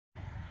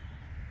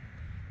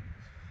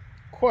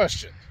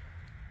question.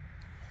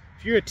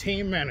 If you're a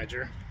team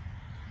manager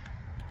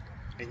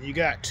and you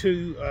got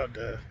two of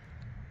the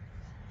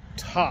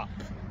top,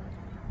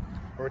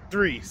 or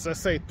three, so let's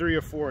say 3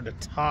 or 4 of the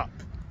top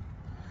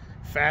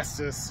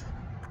fastest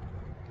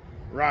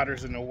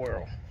riders in the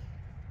world.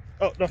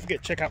 Oh, don't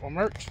forget, check out my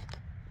merch.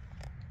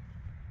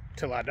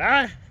 Till I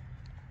Die.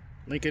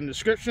 Link in the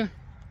description.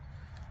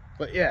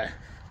 But yeah,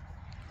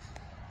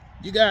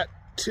 you got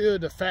 2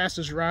 of the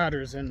fastest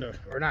riders in the,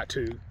 or not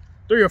 2,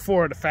 3 or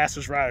 4 of the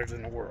fastest riders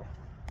in the world.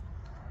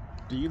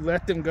 Do you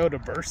let them go to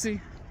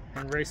Bercy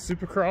and race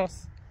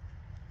Supercross?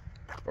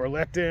 Or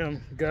let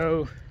them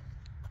go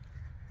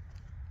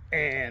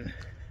and,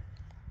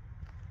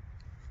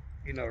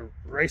 you know,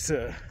 race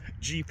a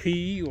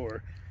GP?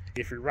 Or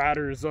if your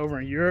rider is over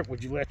in Europe,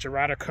 would you let your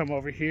rider come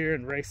over here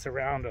and race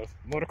around a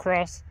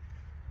motocross?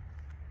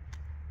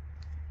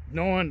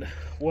 Knowing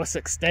what's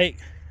at stake,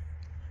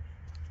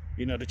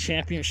 you know, the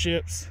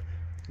championships,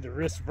 the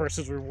risk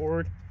versus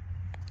reward.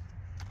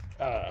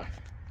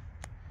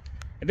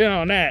 And then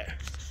on that,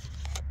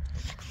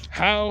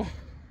 how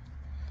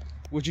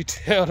would you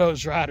tell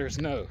those riders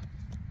no?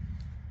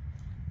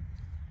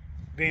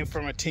 Being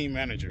from a team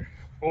manager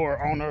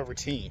or owner of a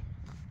team.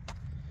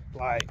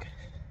 Like,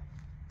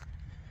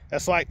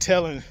 that's like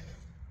telling,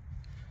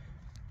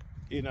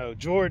 you know,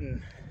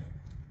 Jordan,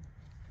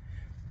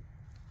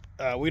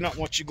 we don't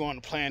want you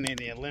going to plan in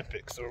the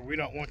Olympics, or we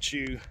don't want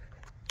you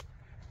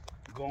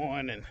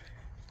going and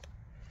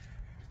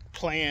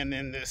playing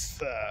in this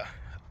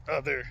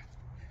other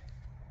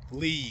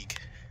league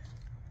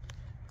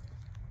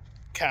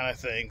kind of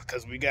thing,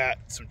 because we got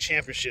some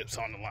championships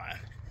on the line.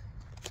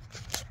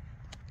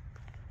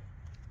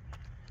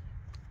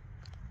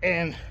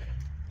 And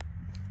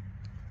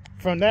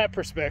from that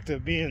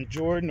perspective, being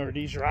Jordan or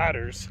these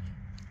riders,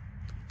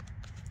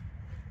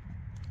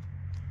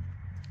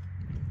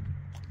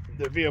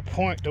 there'd be a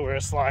point to where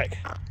it's like,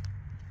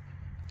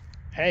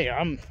 hey,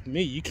 I'm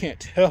me, you can't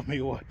tell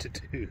me what to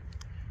do.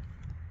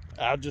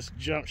 I'll just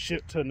jump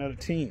ship to another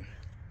team.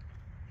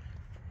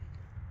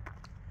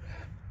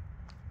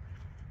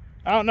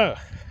 I don't know,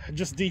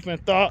 just deep in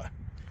thought,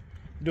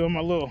 doing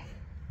my little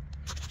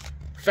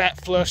fat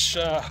flush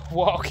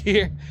walk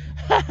here.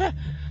 I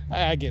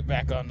gotta get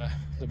back on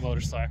the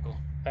motorcycle.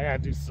 I gotta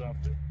do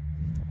something.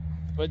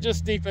 But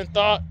just deep in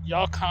thought,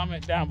 y'all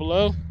comment down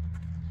below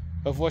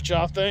of what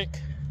y'all think,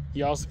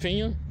 y'all's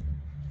opinion.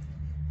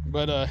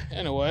 But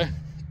anyway,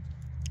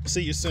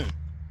 see you soon.